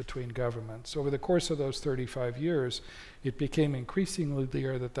relations between governments. Over the course of those 35 years, it became increasingly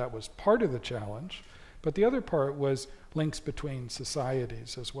clear that that was part of the challenge, but the other part was links between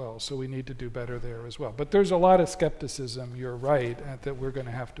societies as well, so we need to do better there as well. But there's a lot of skepticism, you're right, that we're going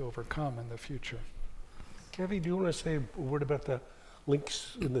to have to overcome in the future. Kathy, do you want to say a word about the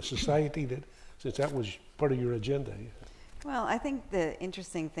links in the society, since that was part of your agenda? Well, I think the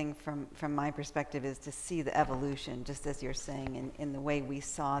interesting thing from my perspective is to see the evolution, just as you're saying, in the way we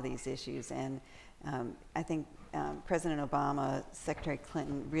saw these issues. And I think President Obama, Secretary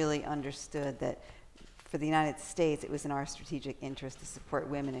Clinton really understood that for the United States, it was in our strategic interest to support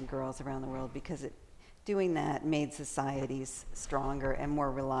women and girls around the world, because doing that made societies stronger and more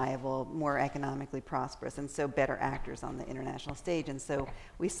reliable, more economically prosperous, and so better actors on the international stage. And so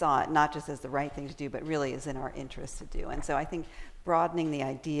we saw it not just as the right thing to do, but really as in our interest to do. And so I think broadening the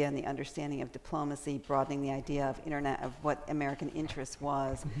idea and the understanding of diplomacy, broadening the idea of what American interest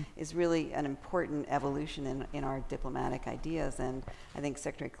was, is really an important evolution in our diplomatic ideas. And I think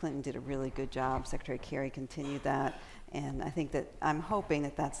Secretary Clinton did a really good job. Secretary Kerry continued that. And I think that I'm hoping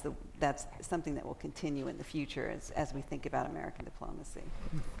that that's something that will continue in the future as we think about American diplomacy.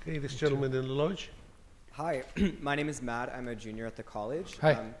 Okay, this gentleman in the lodge. Hi, my name is Matt. I'm a junior at the college.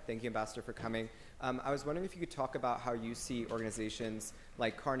 Hi. Thank you, Ambassador, for coming. I was wondering if you could talk about how you see organizations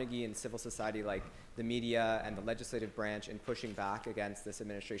like Carnegie and civil society, like the media and the legislative branch, in pushing back against this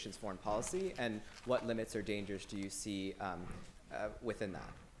administration's foreign policy, and what limits or dangers do you see within that?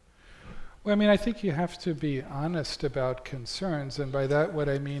 Well, I think you have to be honest about concerns, and by that what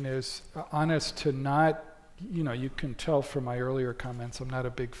I mean is honest to not, you can tell from my earlier comments I'm not a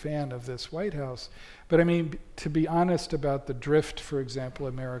big fan of this White House, but to be honest about the drift, for example,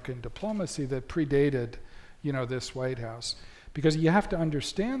 American diplomacy that predated, this White House. Because you have to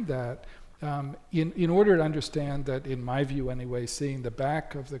understand that, in order to understand that, in my view anyway, seeing the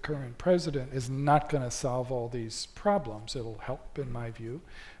back of the current president is not going to solve all these problems. It'll help, in my view.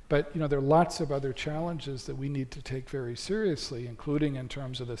 But there are lots of other challenges that we need to take very seriously, including in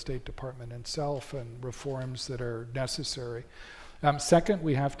terms of the State Department itself and reforms that are necessary. Second,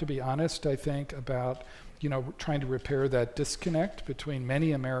 we have to be honest, I think, about trying to repair that disconnect between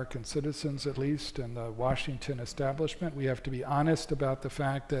many American citizens, at least, and the Washington establishment. We have to be honest about the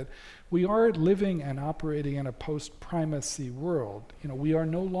fact that we are living and operating in a post-primacy world. We are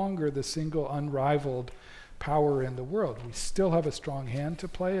no longer the single unrivaled power in the world. We still have a strong hand to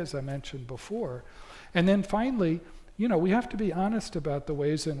play, as I mentioned before. And then finally, we have to be honest about the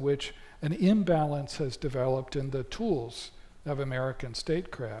ways in which an imbalance has developed in the tools of American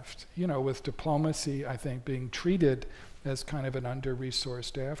statecraft, with diplomacy, I think, being treated as kind of an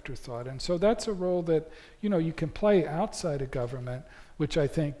under-resourced afterthought. And so that's a role that, you can play outside of government, which I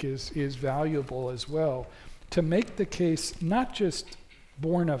think is valuable as well, to make the case not just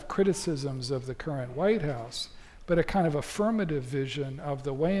born of criticisms of the current White House, but a kind of affirmative vision of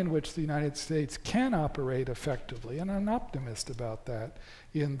the way in which the United States can operate effectively. And I'm an optimist about that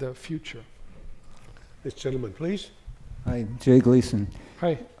in the future. This gentleman, please. Hi, Jay Gleason.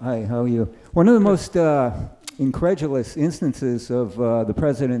 Hi. Hi, how are you? One of the most incredulous instances of the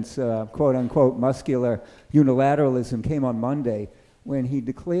president's quote-unquote muscular unilateralism came on Monday, when he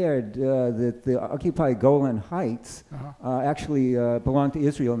declared that the occupied Golan Heights actually belong to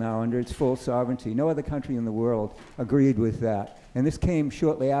Israel now under its full sovereignty. No other country in the world agreed with that. And this came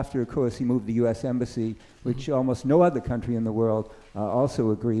shortly after, of course, he moved the U.S. Embassy, which almost no other country in the world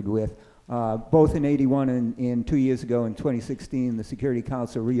also agreed with. Both in '81 and 2 years ago in 2016, the Security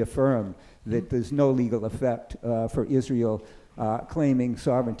Council reaffirmed that there's no legal effect for Israel claiming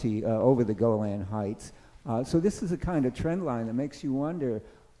sovereignty over the Golan Heights. So this is a kind of trend line that makes you wonder.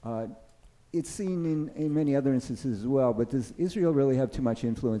 It's seen in many other instances as well, but does Israel really have too much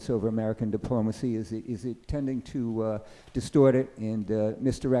influence over American diplomacy? Is it tending to distort it and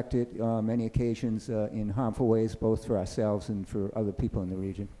misdirect it on many occasions in harmful ways, both for ourselves and for other people in the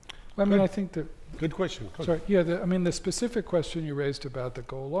region? Well, I think that... Good question. Sorry, yeah, the specific question you raised about the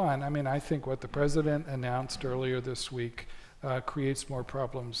Golan, I think what the president announced earlier this week creates more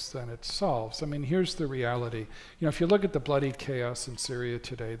problems than it solves. I mean, here's the reality. If you look at the bloody chaos in Syria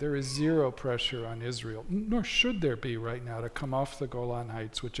today, there is zero pressure on Israel, nor should there be right now, to come off the Golan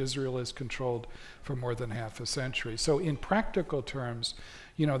Heights, which Israel has controlled for more than half a century. So in practical terms,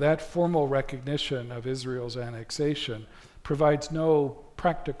 that formal recognition of Israel's annexation provides no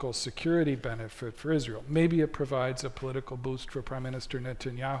practical security benefit for Israel. Maybe it provides a political boost for Prime Minister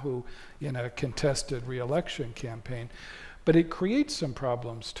Netanyahu in a contested re-election campaign. But it creates some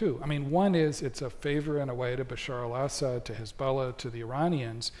problems too. I mean, one is it's a favor in a way to Bashar al-Assad, to Hezbollah, to the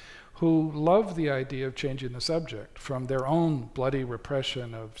Iranians, who love the idea of changing the subject from their own bloody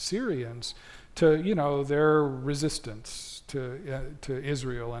repression of Syrians to, their resistance to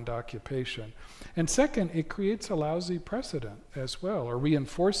Israel and occupation. And second, it creates a lousy precedent as well, or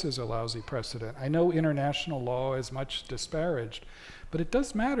reinforces a lousy precedent. I know international law is much disparaged, but it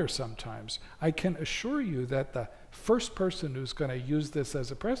does matter sometimes. I can assure you that the first person who's going to use this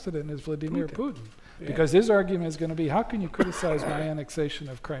as a precedent is Vladimir Putin. Because his argument is going to be, how can you criticize my annexation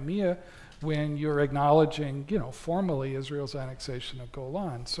of Crimea when you're acknowledging, formally Israel's annexation of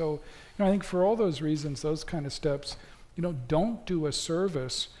Golan? So, I think for all those reasons, those kind of steps, don't do a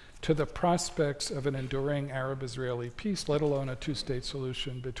service to the prospects of an enduring Arab-Israeli peace, let alone a two-state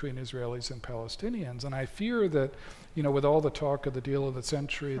solution between Israelis and Palestinians. And I fear that, with all the talk of the deal of the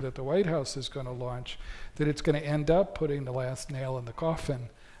century that the White House is going to launch, that it's going to end up putting the last nail in the coffin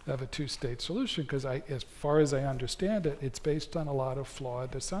of a two-state solution, because as far as I understand it, it's based on a lot of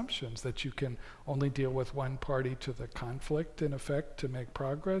flawed assumptions that you can only deal with one party to the conflict, in effect, to make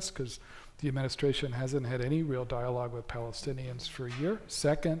progress, because the administration hasn't had any real dialogue with Palestinians for a year.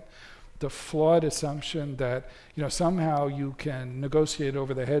 Second, the flawed assumption that somehow you can negotiate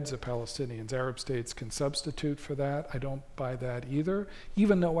over the heads of Palestinians. Arab states can substitute for that. I don't buy that either,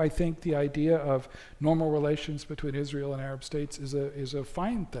 even though I think the idea of normal relations between Israel and Arab states is a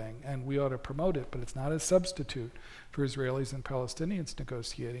fine thing, and we ought to promote it, but it's not a substitute for Israelis and Palestinians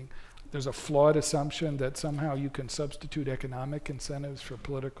negotiating. There's a flawed assumption that somehow you can substitute economic incentives for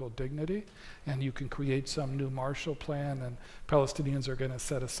political dignity, and you can create some new Marshall Plan, and Palestinians are going to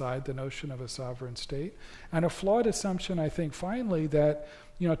set aside the notion of a sovereign state. And a flawed assumption, I think, finally, that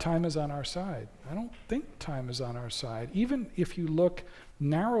time is on our side. I don't think time is on our side. Even if you look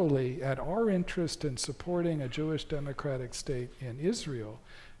narrowly at our interest in supporting a Jewish democratic state in Israel,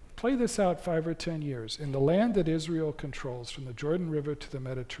 play this out 5 or 10 years. In the land that Israel controls, from the Jordan River to the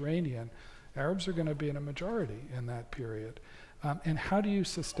Mediterranean, Arabs are going to be in a majority in that period. And how do you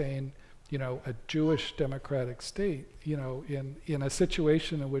sustain, a Jewish democratic state, in a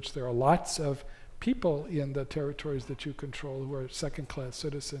situation in which there are lots of people in the territories that you control who are second-class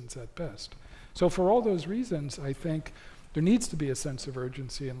citizens at best? So for all those reasons, I think there needs to be a sense of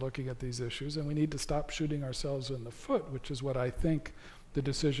urgency in looking at these issues, and we need to stop shooting ourselves in the foot, which is what I think the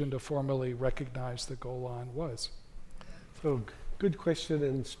decision to formally recognize the Golan was. So, good question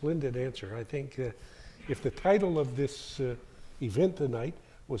and splendid answer. I think if the title of this event tonight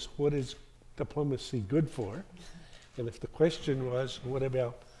was, what is diplomacy good for? And if the question was, what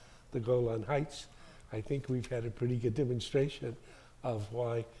about the Golan Heights? I think we've had a pretty good demonstration of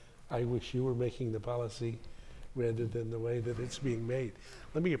why I wish you were making the policy rather than the way that it's being made.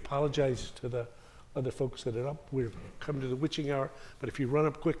 Let me apologize to the other folks that are up. We're coming to the witching hour, but if you run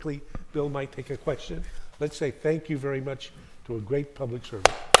up quickly, Bill might take a question. Let's say thank you very much to a great public servant.